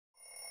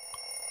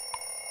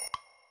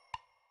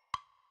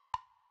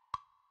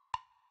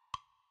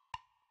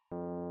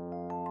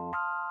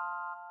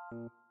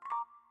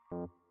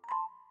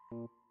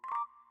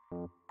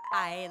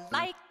I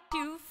like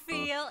to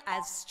feel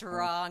as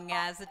strong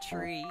as a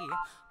tree,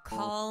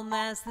 calm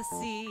as the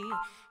sea,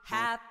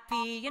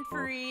 happy and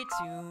free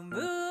to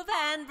move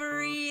and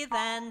breathe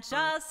and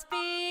just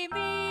be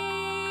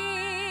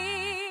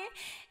me.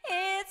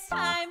 It's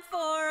time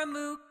for a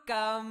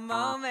Mooka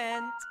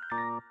Moment.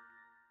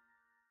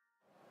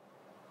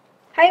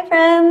 Hi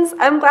friends,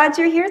 I'm glad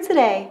you're here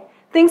today.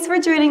 Thanks for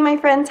joining my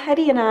friend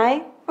Teddy and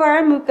I for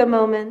our Mooka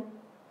Moment.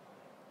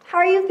 How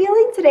are you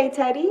feeling today,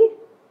 Teddy?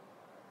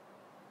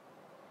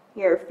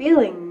 You're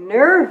feeling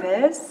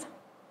nervous.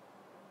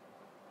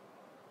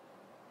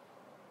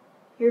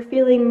 You're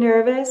feeling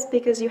nervous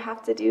because you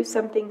have to do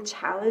something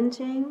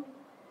challenging.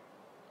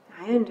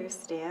 I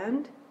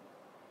understand.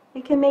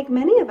 It can make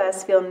many of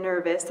us feel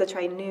nervous to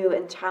try new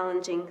and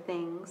challenging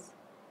things.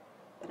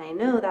 But I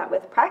know that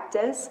with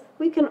practice,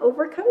 we can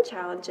overcome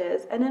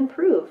challenges and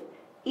improve,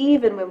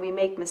 even when we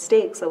make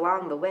mistakes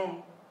along the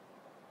way.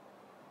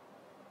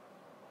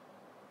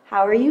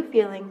 How are you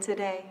feeling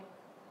today?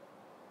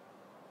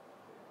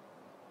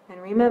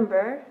 And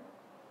remember,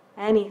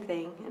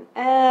 anything and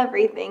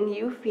everything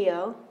you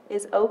feel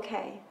is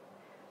okay.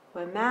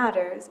 What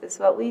matters is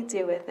what we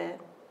do with it.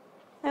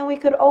 And we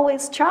could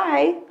always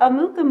try a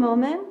Mooka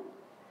Moment.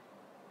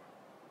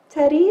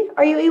 Teddy,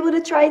 are you able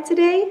to try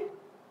today?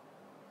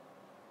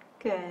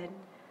 Good.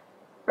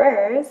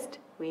 First,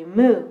 we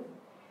move,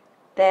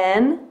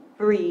 then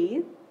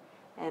breathe,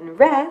 and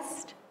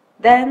rest,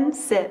 then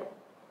sit.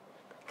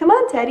 Come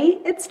on, Teddy,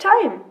 it's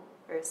time.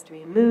 First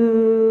we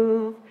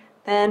move,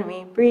 then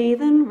we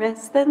breathe and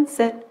rest, then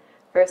sit.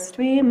 First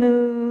we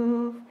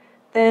move,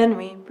 then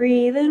we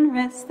breathe and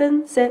rest,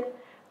 then sit.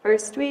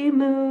 First we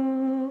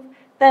move,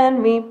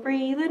 then we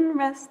breathe and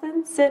rest,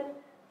 then sit.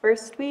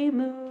 First we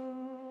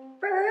move.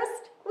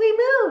 First we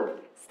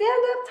move.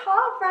 Stand up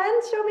tall,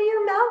 friends. Show me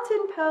your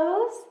mountain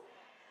pose.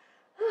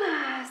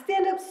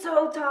 Stand up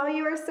so tall.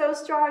 You are so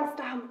strong.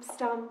 Stomp,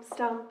 stomp,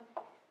 stomp.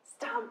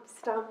 Stomp,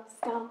 stomp,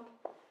 stomp.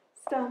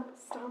 Stomp,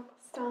 stomp,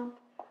 stomp.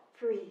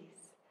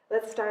 Freeze.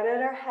 Let's start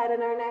at our head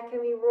and our neck,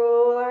 and we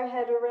roll our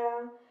head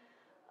around.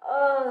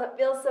 Oh, that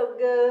feels so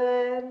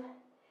good.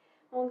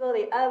 We'll go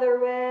the other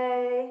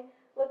way.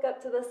 Look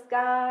up to the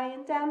sky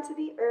and down to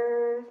the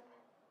earth.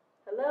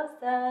 Hello,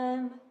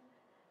 sun.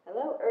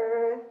 Hello,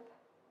 earth.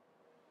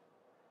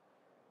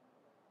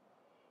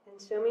 And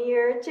show me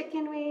your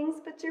chicken wings.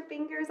 Put your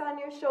fingers on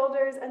your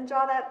shoulders and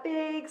draw that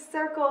big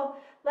circle.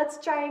 Let's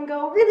try and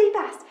go really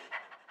fast.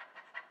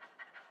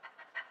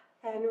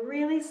 And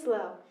really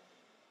slow.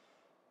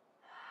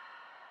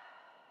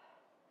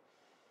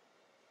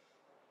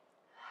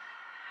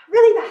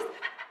 Really fast.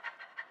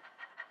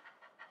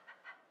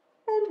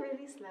 And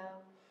really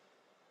slow.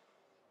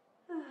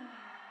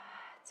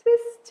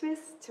 Twist,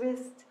 twist,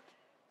 twist.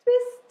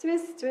 Twist,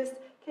 twist, twist.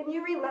 Can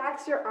you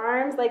relax your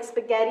arms like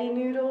spaghetti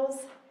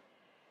noodles?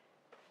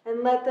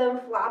 And let them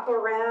flop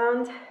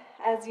around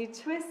as you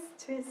twist,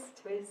 twist,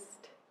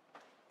 twist.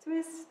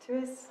 Twist,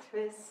 twist,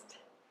 twist.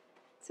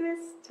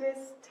 Twist,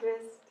 twist,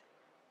 twist.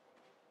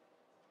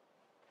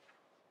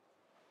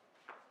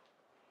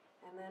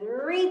 And then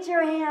reach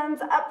your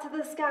hands up to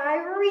the sky.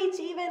 Reach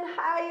even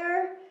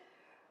higher.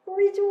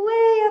 Reach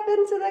way up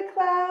into the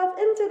clouds,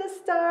 into the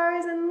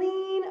stars, and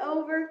lean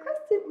over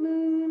crescent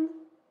moon.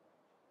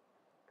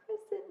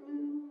 Crescent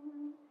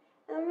moon.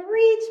 And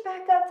reach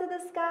back up to the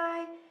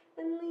sky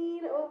and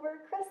lean over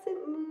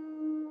crescent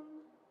moon.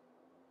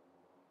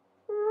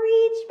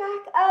 Reach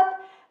back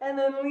up and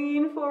then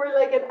lean forward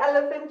like an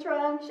elephant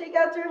trunk. Shake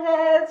out your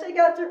head, shake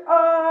out your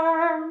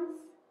arms.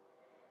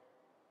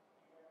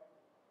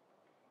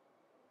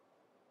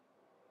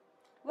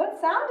 What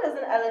sound does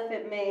an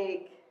elephant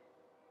make?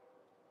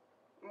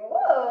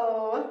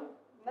 Whoa,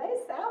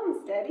 nice sound,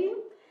 Steady.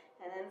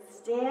 And then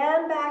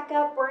stand back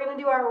up. We're going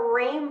to do our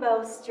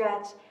rainbow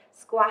stretch.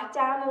 Squat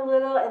down a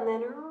little and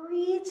then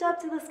reach up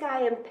to the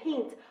sky and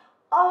paint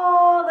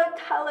all the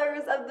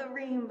colors of the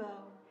rainbow.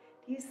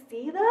 Do you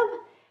see them?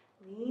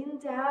 Lean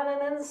down and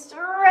then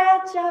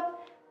stretch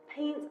up.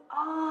 Paint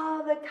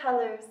all the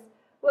colors.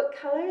 What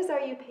colors are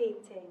you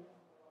painting?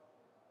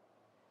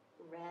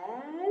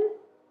 Red,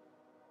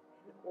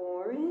 and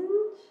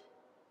orange,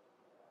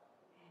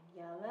 and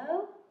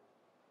yellow,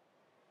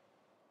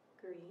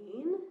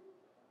 green,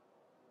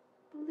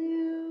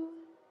 blue,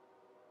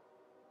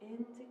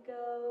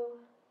 indigo,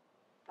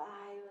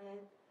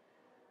 violet,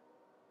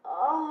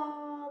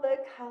 all the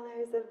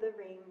colors of the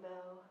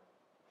rainbow.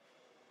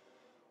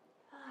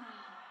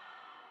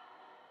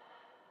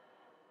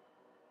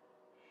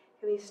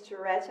 Can we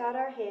stretch out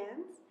our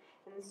hands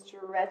and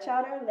stretch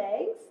out our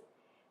legs?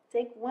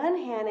 Take one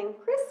hand and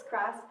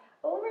crisscross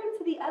over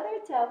into the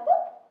other toe.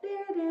 Boop,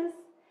 there it is.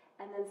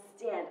 And then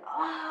stand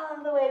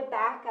all the way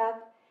back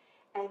up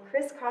and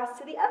crisscross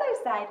to the other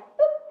side.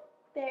 Boop,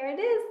 there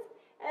it is.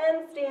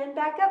 And stand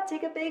back up.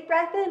 Take a big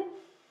breath in.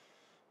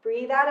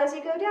 Breathe out as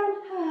you go down.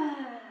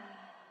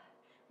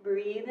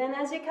 Breathe in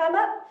as you come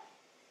up.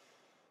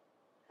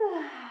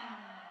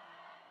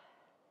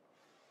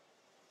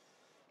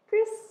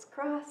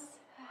 Crisscross.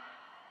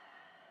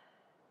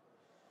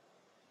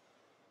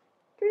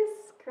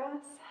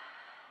 crisscross.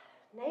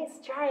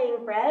 Nice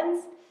trying,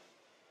 friends.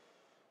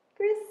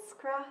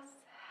 Crisscross.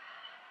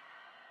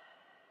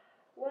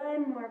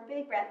 One more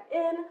big breath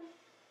in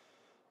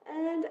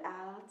and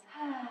out.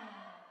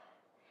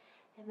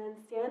 And then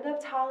stand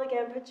up tall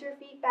again. Put your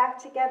feet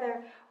back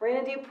together. We're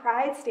going to do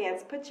pride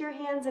stance. Put your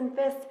hands and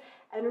fists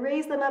and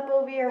raise them up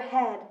over your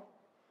head.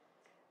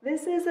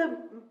 This is a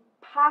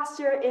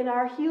posture in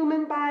our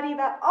human body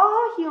that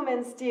all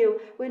humans do.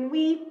 When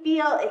we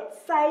feel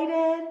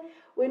excited,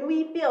 when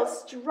we feel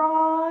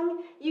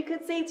strong, you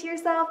could say to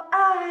yourself,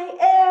 I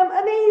am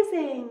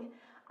amazing.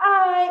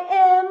 I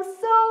am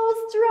so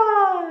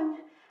strong.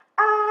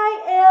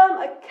 I am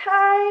a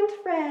kind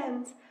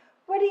friend.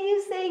 What are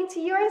you saying to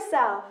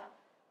yourself?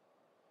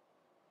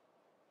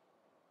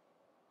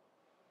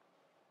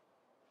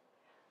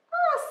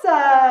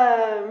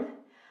 Awesome!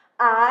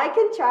 I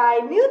can try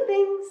new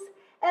things,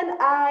 and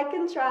I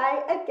can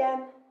try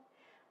again.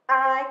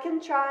 I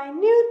can try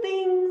new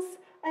things,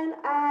 and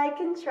I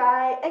can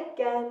try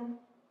again.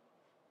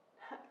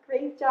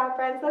 Great job,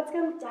 friends. Let's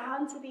come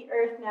down to the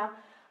earth now,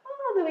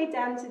 all the way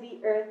down to the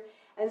earth,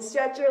 and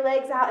stretch your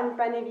legs out in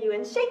front of you,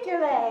 and shake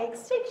your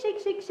legs. Shake, shake,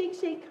 shake, shake,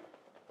 shake.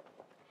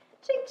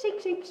 Shake,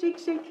 shake, shake, shake,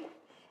 shake.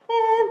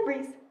 And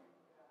breathe.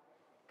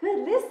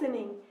 Good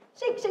listening.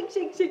 Shake, shake,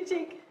 shake, shake,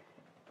 shake.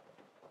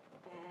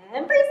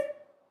 And breathe.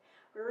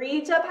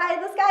 Reach up high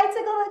in the sky,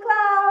 tickle the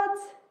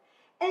clouds,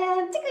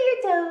 and tickle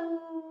your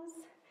toes.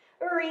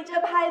 Reach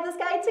up high in the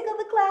sky, tickle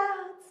the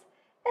clouds,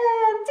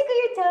 and tickle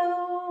your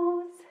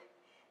toes.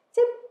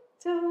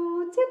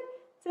 Tip-toe,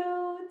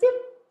 tip-toe,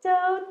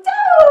 tip-toe,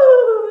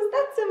 toes.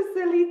 That's so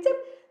silly.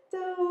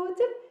 Tip-toe,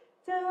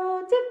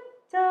 tip-toe,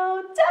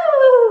 tip-toe,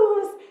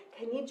 toes.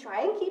 Can you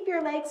try and keep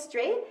your legs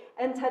straight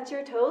and touch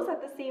your toes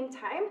at the same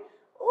time?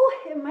 Oh,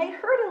 it might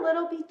hurt a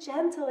little. Be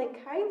gentle and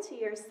kind to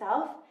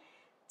yourself.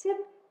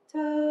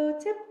 Tip-toe,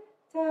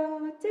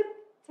 tip-toe,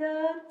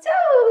 tip-toe,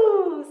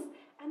 toes.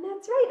 And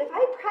that's right. If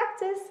I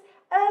practice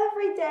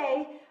every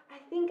day, I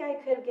think I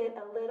could get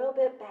a little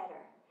bit better.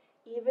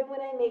 Even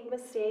when I make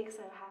mistakes,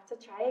 I'll have to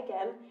try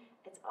again.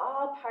 It's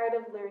all part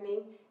of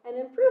learning and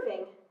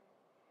improving.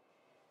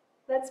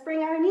 Let's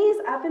bring our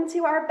knees up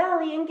into our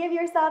belly and give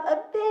yourself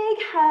a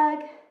big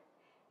hug.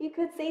 You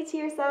could say to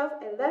yourself,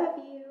 I love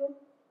you.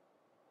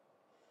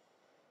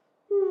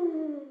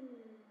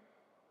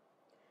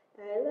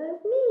 I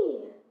love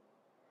me.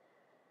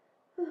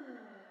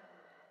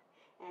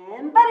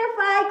 And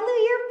butterfly,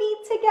 glue your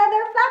feet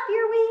together, flap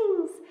your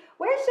wings.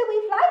 Where should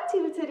we fly to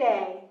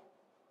today?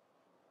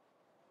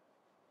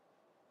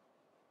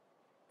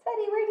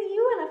 Teddy, where do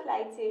you want to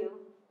fly to?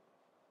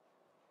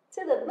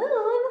 To the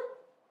moon?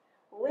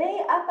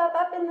 Way up, up,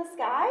 up in the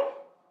sky?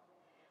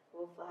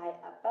 We'll fly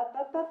up, up,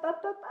 up, up,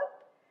 up, up, up,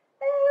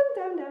 and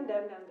down, down,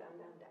 down, down, down,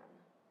 down, down.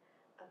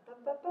 Up,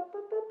 up, up, up, up,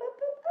 up, up,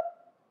 up, up,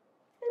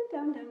 and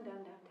down, down,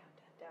 down, down, down,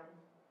 down, down.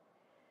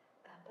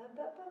 Up, up,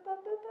 up, up,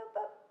 up, up, up,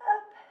 up,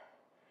 up,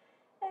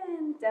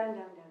 and down,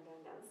 down, down,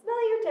 down, down.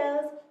 Smell your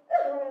toes.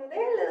 Oh,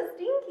 they're a little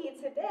stinky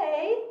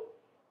today.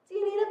 Do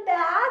you need a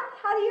bath?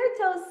 How do your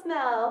toes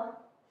smell?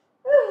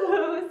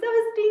 Ooh, so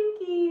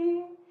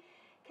stinky.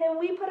 Can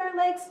we put our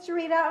legs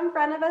straight out in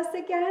front of us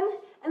again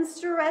and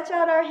stretch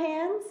out our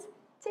hands?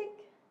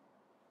 Tick,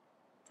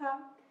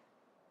 tock,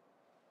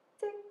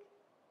 tick,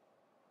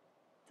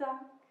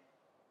 tock,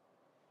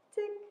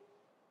 tick,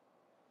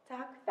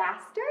 tock.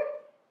 Faster.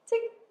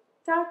 Tick,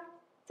 tock,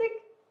 tick,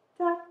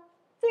 tock,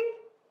 tick,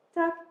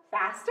 tock.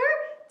 Faster.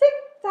 Tick,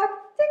 tock,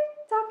 tick,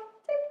 tock,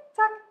 tick,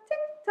 tock,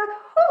 tick, tock.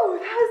 Oh,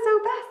 that was so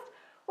fast.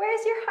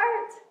 Where's your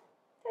heart?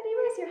 Teddy,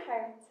 where's your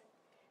heart?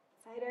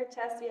 Inside our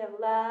chest, we have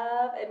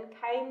love and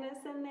kindness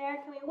in there.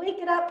 Can we wake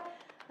it up?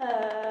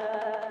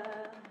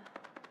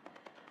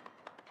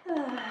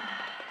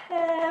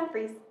 And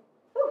freeze.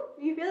 Ooh,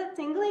 you feel it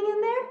tingling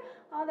in there?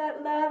 All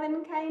that love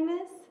and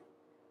kindness?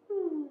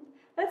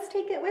 Let's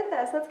take it with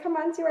us. Let's come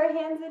onto our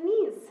hands and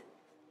knees.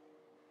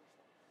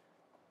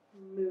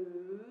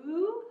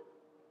 Moo.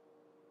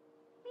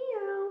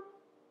 Meow.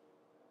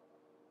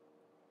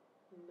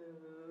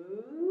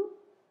 Moo.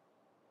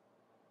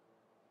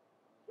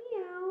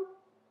 Meow.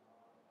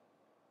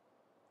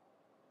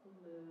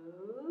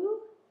 Moo.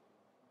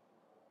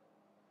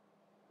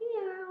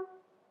 Meow.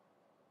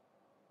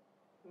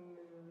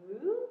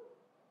 Moo.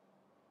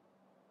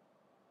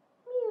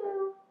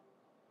 Meow.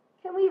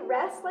 Can we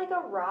rest like a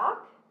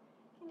rock?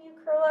 Can you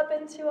curl up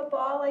into a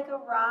ball like a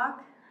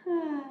rock?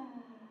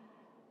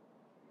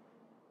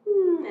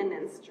 And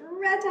then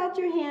stretch out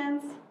your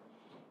hands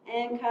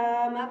and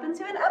come up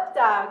into an up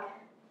dog.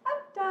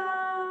 Up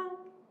dog.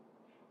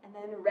 And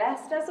then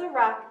rest as a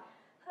rock.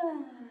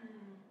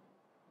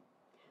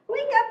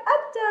 Wake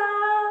up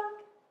dog.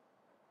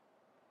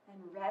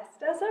 And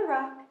rest as a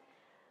rock.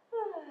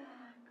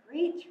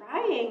 Great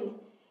trying.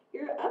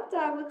 Your up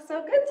dog looks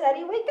so good,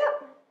 Teddy. Wake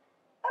up.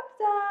 Up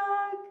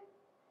dog.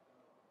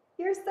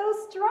 You're so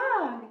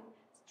strong.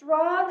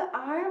 Strong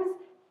arms.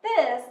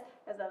 This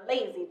is a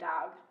lazy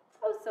dog.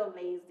 Oh, so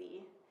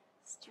lazy.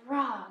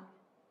 Strong.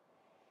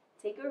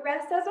 Take a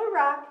rest as a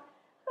rock.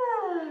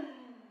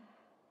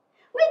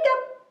 Wake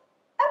up.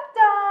 Up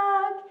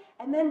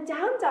And then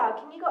down dog.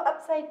 Can you go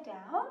upside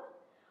down?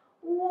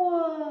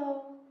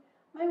 Whoa,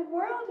 my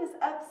world is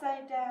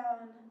upside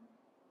down.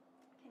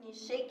 Can you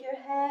shake your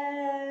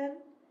head?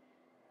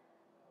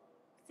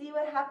 See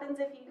what happens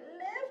if you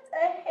lift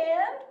a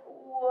hand?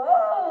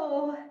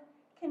 Whoa.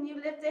 Can you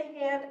lift a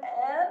hand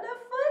and a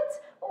foot?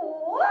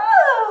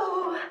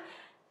 Whoa.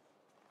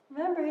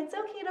 Remember, it's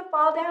okay to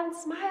fall down,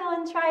 smile,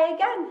 and try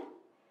again.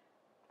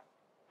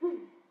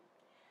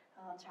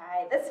 I'll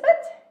try this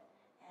foot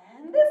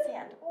and this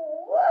hand.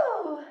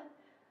 Whoa.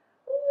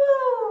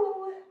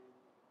 Whoa.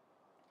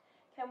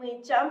 Can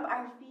we jump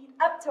our feet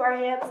up to our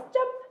hands?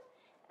 Jump.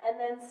 And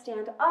then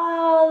stand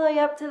all the way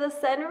up to the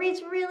sun.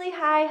 Reach really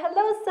high.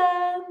 Hello,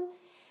 sun.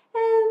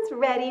 And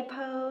ready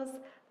pose.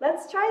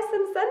 Let's try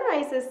some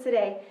sunrises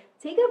today.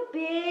 Take a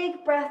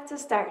big breath to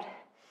start.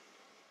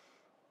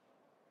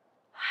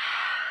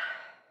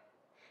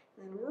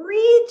 And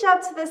reach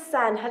up to the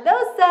sun.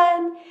 Hello,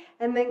 sun.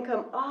 And then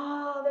come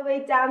all the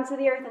way down to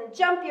the earth and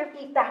jump your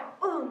feet back.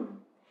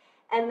 Boom.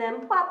 And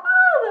then plop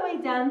all the way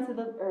down to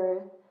the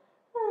earth.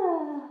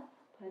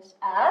 Push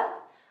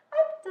up,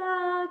 up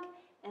dog.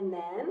 And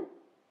then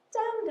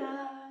down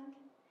dog.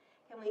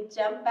 Can we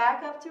jump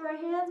back up to our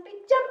hands? Big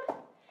jump.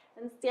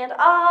 And stand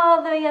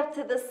all the way up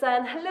to the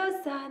sun. Hello,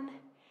 sun.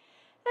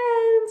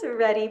 And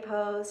ready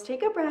pose.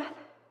 Take a breath.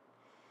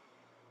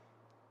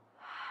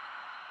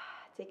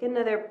 Take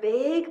another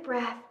big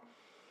breath.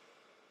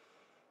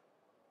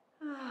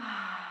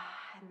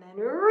 And then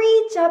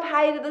reach up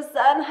high to the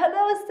sun.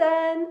 Hello,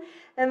 sun.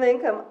 And then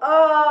come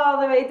all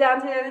the way down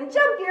to the earth and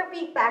jump your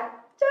feet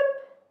back. Jump.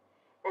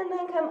 And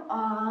then come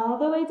all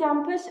the way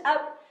down. Push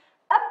up,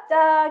 up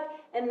dog.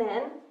 And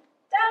then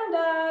down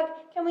dog.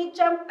 Can we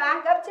jump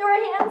back up to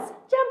our hands?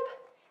 Jump.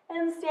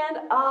 And stand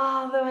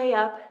all the way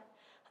up.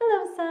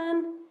 Hello,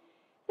 sun.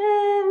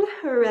 And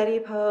ready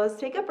pose.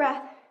 Take a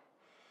breath.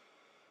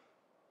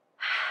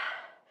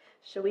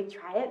 Should we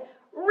try it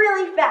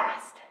really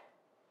fast?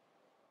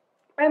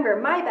 Remember,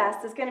 my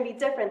best is going to be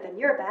different than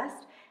your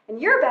best,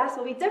 and your best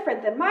will be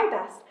different than my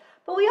best.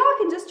 But we all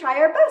can just try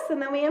our best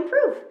and then we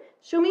improve.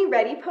 Show me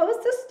ready pose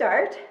to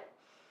start.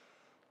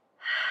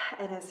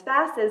 And as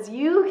fast as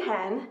you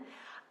can,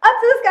 up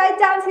to the sky,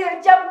 down to the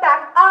earth, jump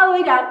back, all the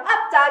way down,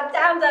 up dog,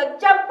 down dog,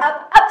 jump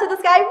up to the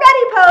sky,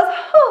 ready pose.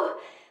 Oh,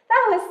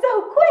 that was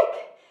so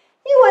quick.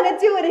 You want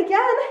to do it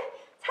again?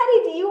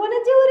 Teddy, do you want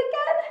to do it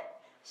again?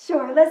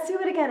 Sure, let's do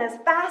it again as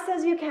fast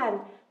as you can.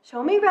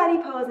 Show me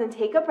ready pose and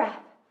take a breath.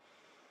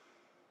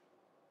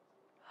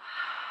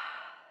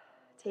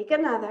 Take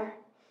another.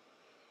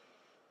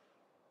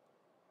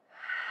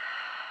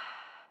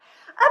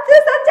 Up to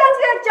the sun, down to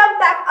the earth, jump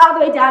back, all the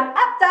way down,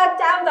 up dog,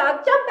 down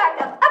dog, jump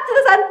back up to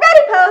the sun,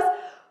 ready pose.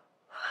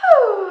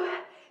 Whew.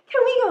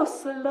 Can we go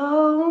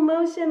slow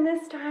motion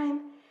this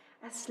time?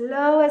 As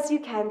slow as you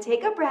can.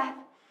 Take a breath.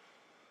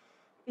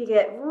 We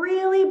get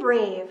really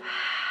brave.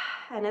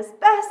 And as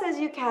fast as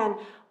you can,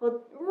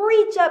 we'll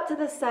reach up to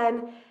the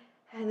sun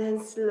and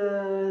then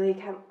slowly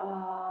come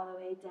all the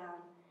way down.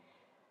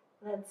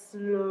 Let's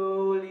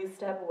slowly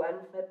step one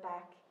foot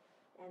back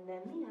and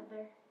then the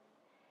other.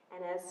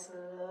 And as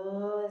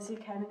slow as you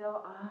can,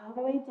 go all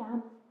the way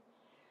down.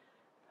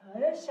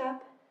 Push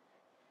up,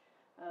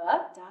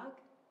 up dog,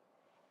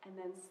 and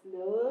then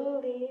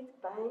slowly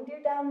find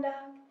your down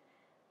dog.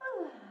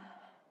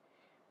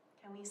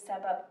 Can we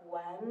step up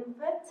one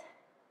foot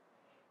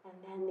and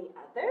then the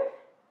other?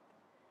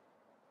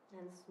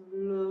 And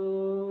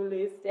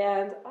slowly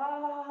stand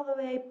all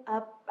the way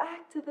up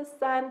back to the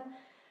sun.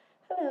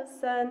 Hello,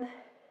 sun.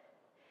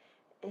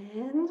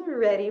 And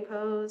ready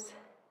pose.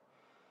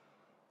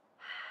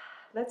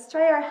 Let's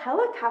try our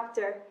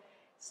helicopter.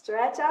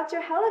 Stretch out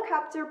your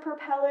helicopter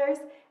propellers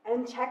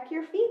and check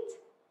your feet.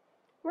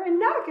 We're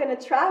not going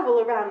to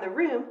travel around the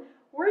room.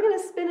 We're going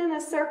to spin in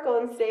a circle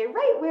and stay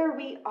right where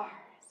we are.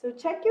 So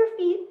check your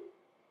feet,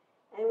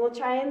 and we'll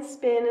try and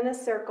spin in a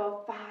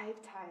circle 5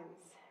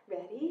 times.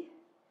 Ready?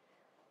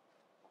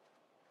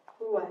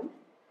 1,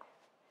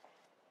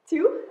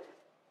 2,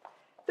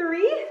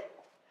 3,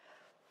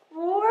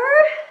 4,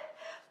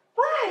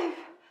 5.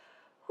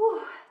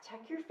 Whew.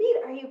 Check your feet.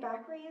 Are you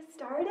back where you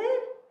started?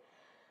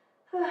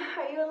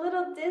 Are you a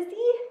little dizzy?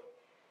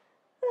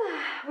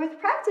 With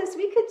practice,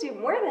 we could do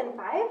more than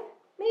 5.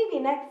 Maybe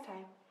next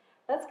time.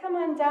 Let's come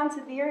on down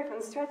to the earth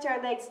and stretch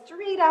our legs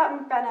straight out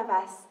in front of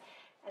us.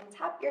 And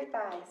tap your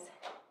thighs.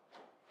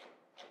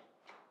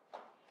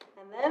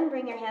 And then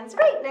bring your hands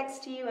right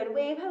next to you and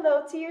wave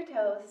hello to your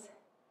toes.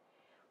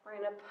 We're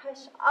going to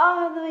push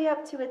all the way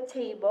up to a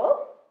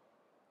table.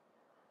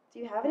 Do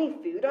you have any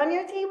food on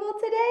your table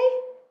today?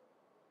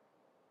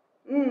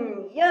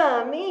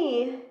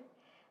 Yummy.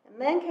 And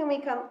then can we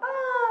come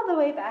all the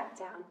way back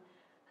down?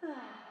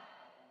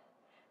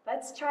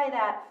 Let's try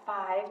that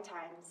 5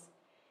 times.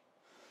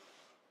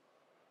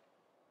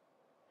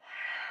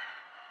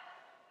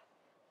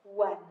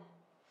 1,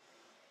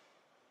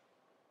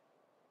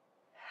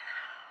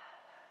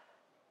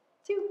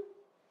 2,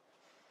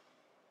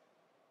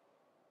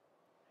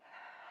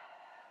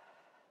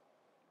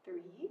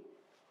 3,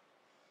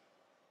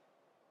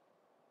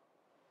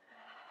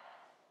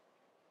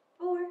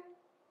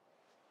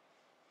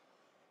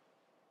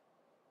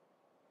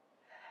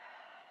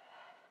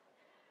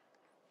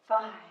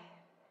 5.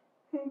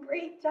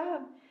 Great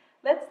job.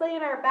 Let's lay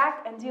on our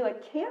back and do a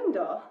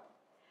candle.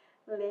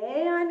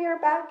 Lay on your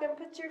back and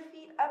put your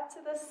feet up to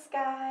the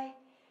sky.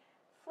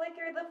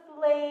 Flicker the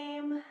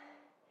flame.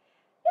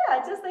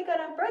 Yeah, just like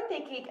on a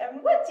birthday cake.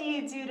 And what do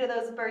you do to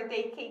those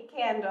birthday cake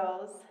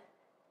candles?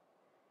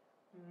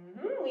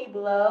 We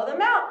blow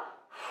them out.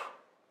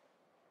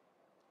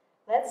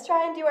 Let's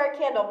try and do our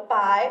candle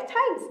 5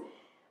 times.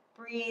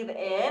 Breathe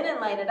in and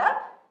light it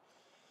up.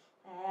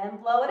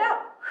 And blow it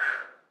out.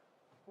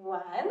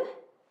 1,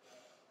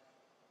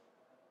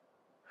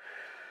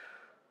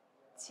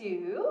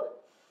 2,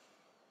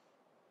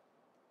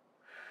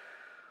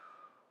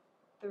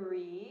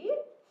 3,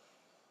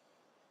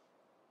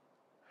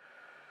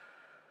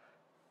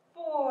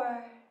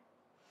 4,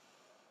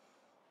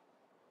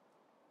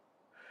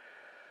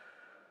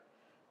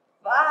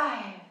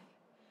 5.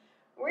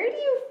 Where do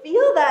you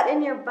feel that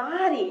in your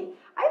body?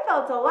 I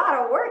felt a lot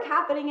of work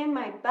happening in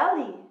my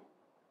belly.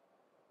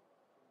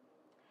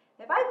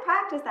 If I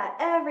practice that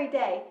every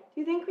day,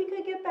 do you think we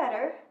could get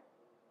better?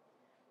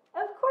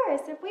 Of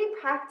course, if we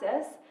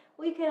practice,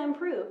 we can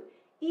improve,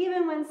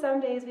 even when some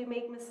days we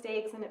make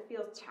mistakes and it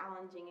feels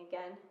challenging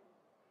again.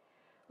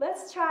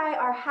 Let's try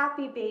our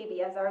happy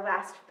baby as our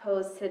last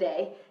pose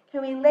today.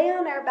 Can we lay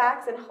on our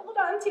backs and hold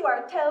on to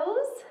our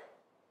toes?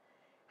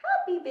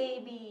 Happy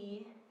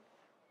baby.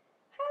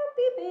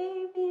 Happy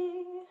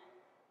baby.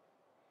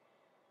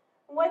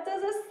 What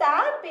does a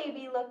sad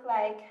baby look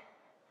like?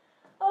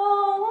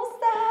 Oh,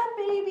 sad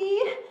baby,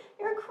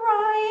 you're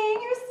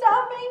crying, you're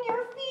stomping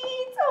your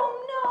feet. Oh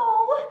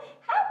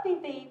no, happy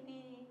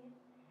baby.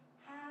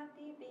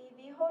 Happy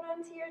baby, hold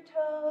on to your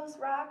toes,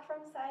 rock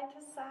from side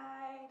to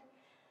side.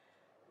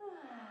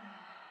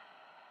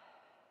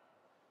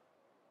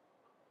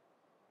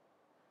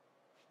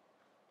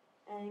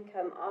 And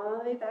come all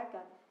the way back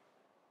up.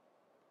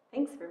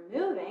 Thanks for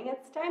moving,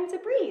 it's time to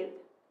breathe.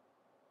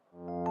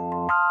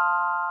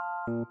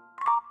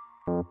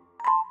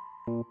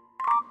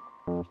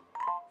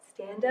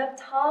 Stand up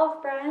tall,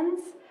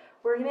 friends.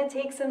 We're going to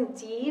take some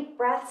deep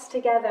breaths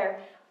together.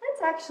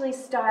 Let's actually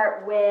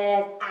start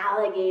with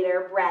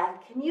alligator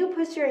breath. Can you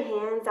push your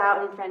hands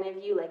out in front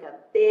of you like a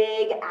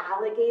big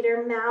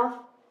alligator mouth?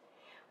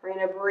 We're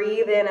going to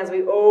breathe in as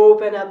we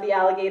open up the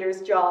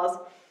alligator's jaws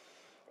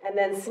and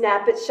then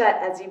snap it shut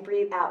as you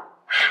breathe out.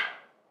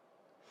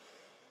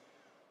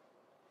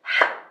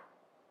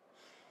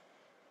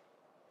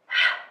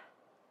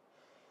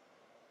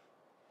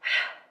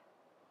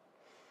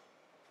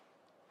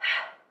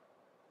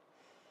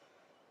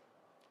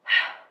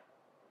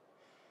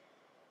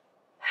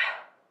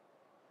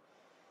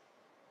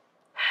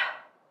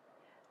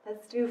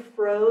 Let's do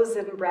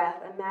frozen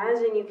breath.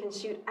 Imagine you can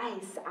shoot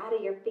ice out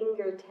of your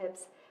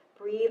fingertips.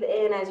 Breathe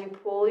in as you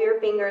pull your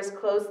fingers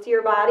close to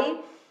your body,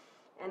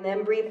 and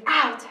then breathe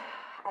out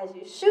as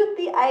you shoot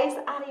the ice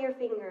out of your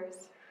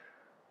fingers.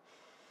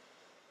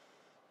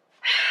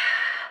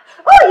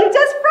 Oh, you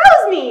just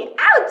froze me!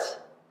 Ouch!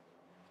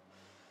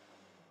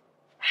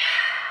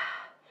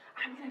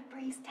 I'm gonna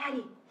freeze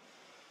Daddy.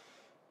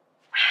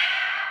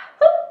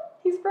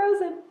 He's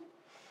frozen.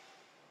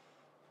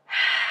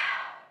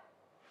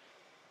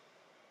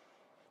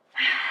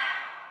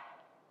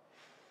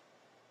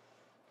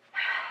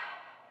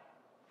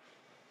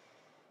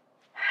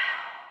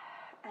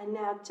 And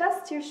now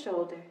just your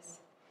shoulders.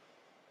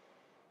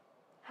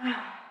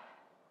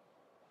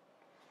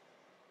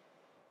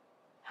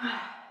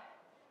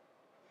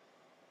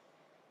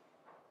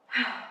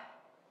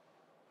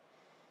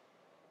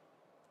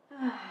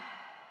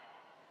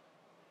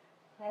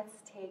 Let's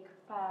take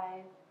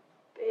 5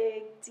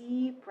 big,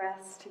 deep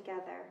breaths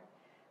together,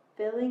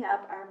 filling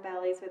up our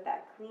bellies with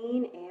that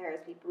clean air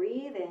as we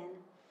breathe in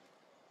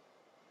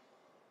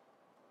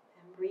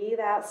and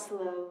breathe out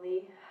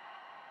slowly.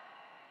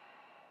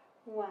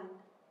 1,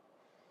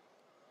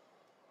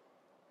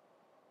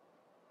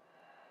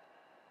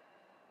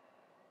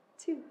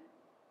 2,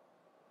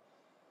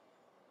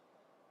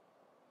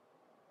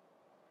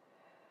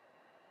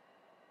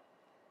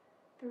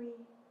 3.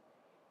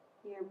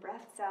 Your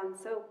breath sounds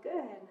so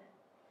good.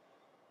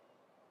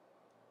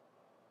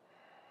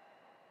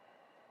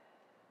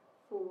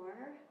 4.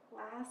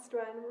 Last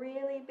one,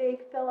 really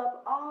big, fill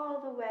up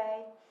all the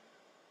way.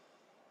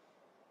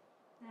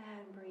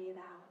 And breathe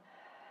out.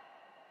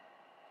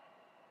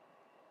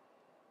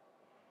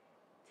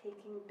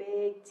 Taking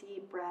big,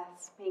 deep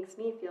breaths makes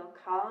me feel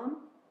calm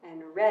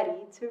and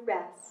ready to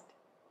rest.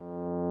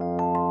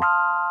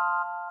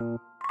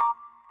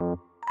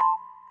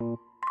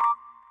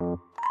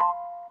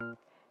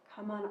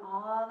 Come on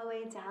all the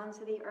way down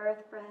to the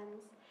earth,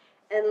 friends,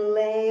 and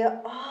lay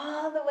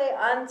all the way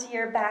onto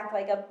your back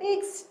like a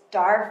big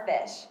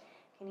starfish.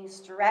 Can you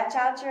stretch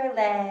out your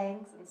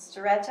legs and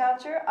stretch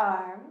out your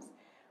arms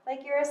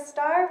like you're a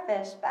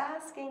starfish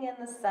basking in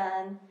the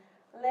sun,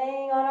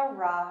 laying on a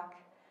rock?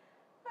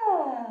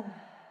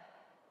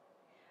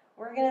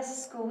 We're going to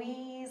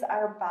squeeze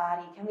our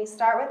body. Can we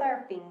start with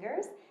our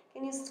fingers?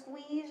 Can you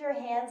squeeze your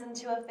hands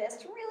into a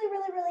fist really,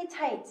 really, really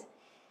tight?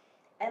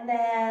 And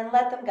then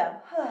let them go.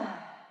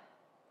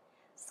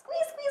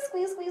 Squeeze, squeeze,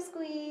 squeeze, squeeze,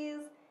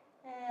 squeeze,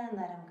 and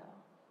let them go.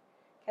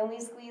 Can we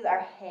squeeze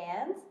our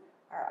hands,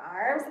 our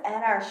arms,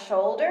 and our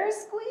shoulders?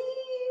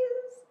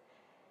 Squeeze,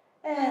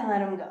 and let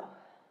them go.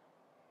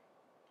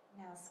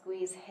 Now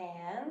squeeze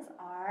hands,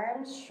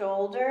 arms,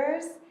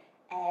 shoulders,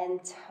 and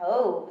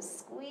toes.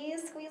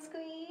 Squeeze, squeeze,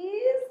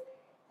 squeeze,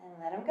 and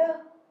let them go.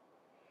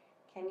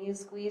 Can you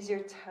squeeze your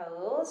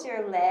toes,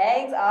 your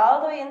legs,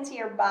 all the way into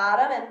your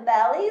bottom and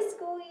belly?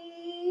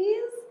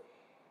 Squeeze,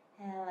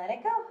 and let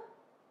it go.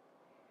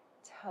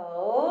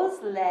 Toes,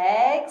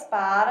 legs,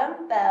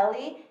 bottom,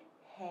 belly,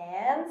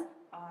 hands,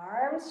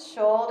 arms,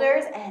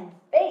 shoulders, and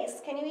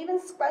face. Can you even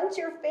scrunch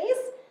your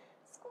face?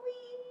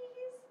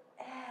 Squeeze,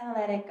 and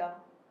let it go.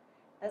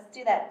 Let's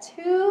do that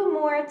 2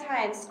 more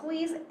times.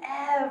 Squeeze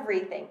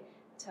everything.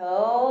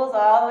 Toes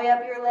all the way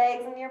up your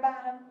legs and your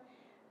bottom.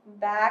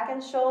 Back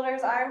and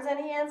shoulders, arms and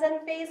hands and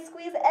face.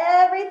 Squeeze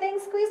everything.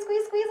 Squeeze,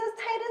 squeeze, squeeze as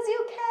tight as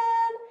you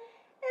can.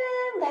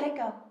 And let it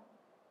go.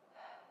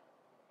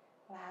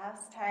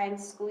 Last time,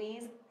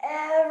 squeeze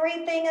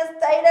everything as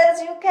tight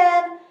as you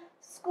can.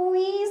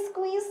 Squeeze,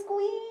 squeeze,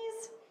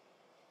 squeeze.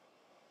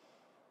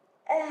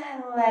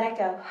 And let it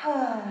go.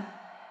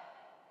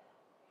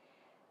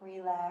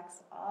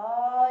 Relax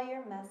all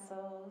your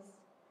muscles.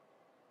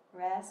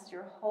 Rest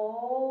your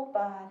whole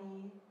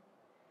body.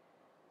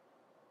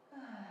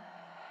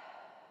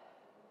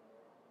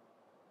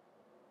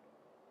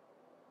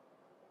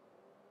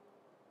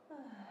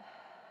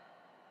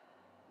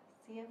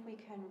 See if we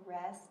can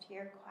rest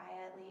here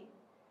quietly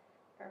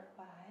for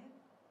 5,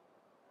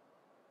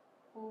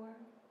 4,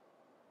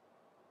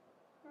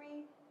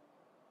 3,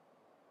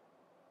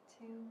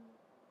 2,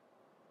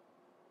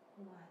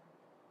 1.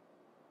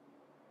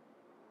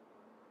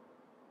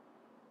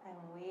 And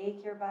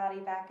wake your body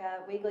back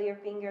up. Wiggle your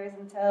fingers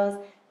and toes.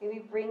 Maybe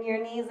bring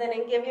your knees in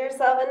and give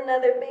yourself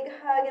another big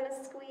hug and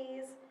a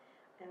squeeze.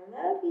 I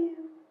love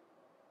you.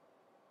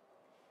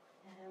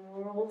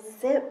 And we'll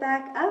sit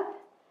back up.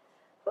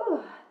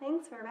 Ooh,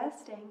 thanks for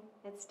resting.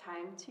 It's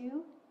time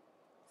to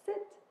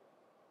sit.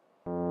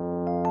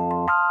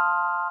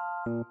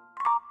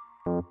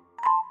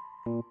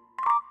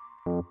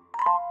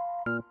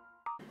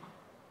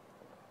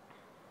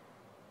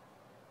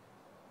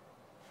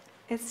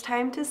 It's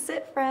time to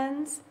sit,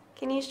 friends.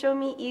 Can you show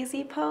me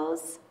easy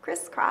pose?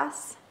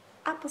 Crisscross,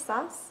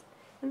 applesauce,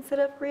 and sit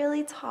up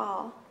really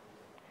tall.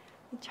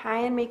 We try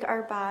and make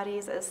our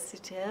bodies as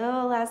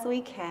still as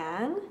we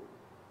can.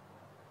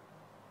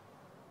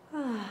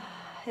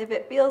 If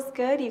it feels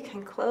good, you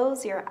can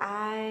close your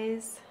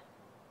eyes.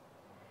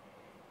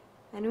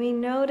 And we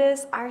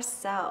notice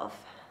ourselves.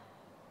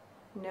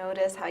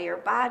 Notice how your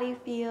body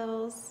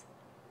feels.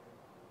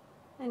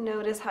 And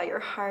notice how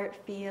your heart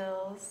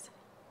feels.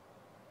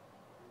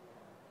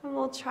 And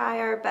we'll try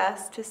our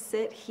best to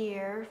sit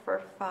here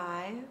for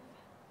 5,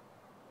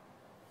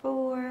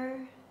 4,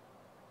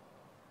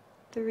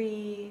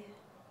 3,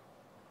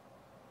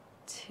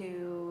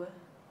 2,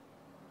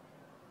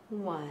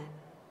 1.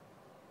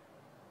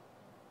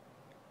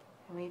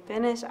 And we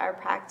finish our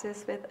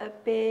practice with a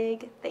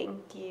big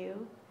thank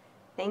you.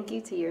 Thank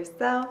you to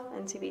yourself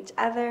and to each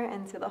other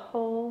and to the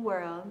whole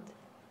world.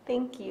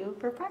 Thank you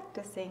for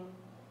practicing.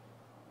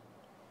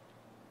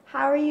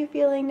 How are you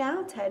feeling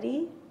now,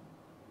 Teddy?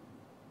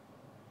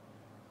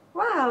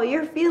 Wow,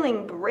 you're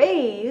feeling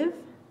brave.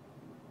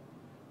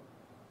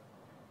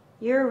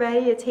 You're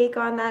ready to take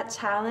on that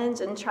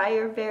challenge and try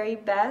your very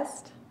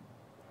best.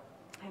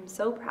 I'm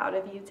so proud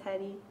of you,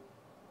 Teddy.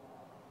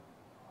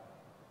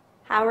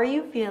 How are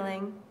you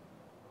feeling?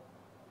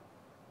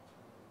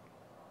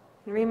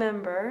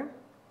 Remember,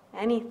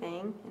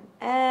 anything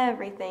and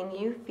everything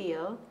you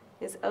feel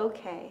is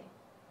okay.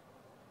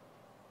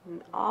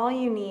 And all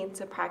you need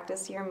to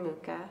practice your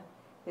Mooka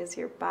is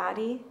your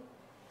body,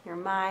 your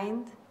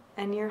mind,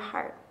 and your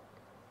heart,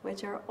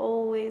 which are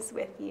always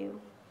with you.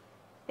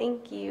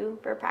 Thank you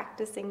for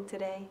practicing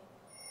today.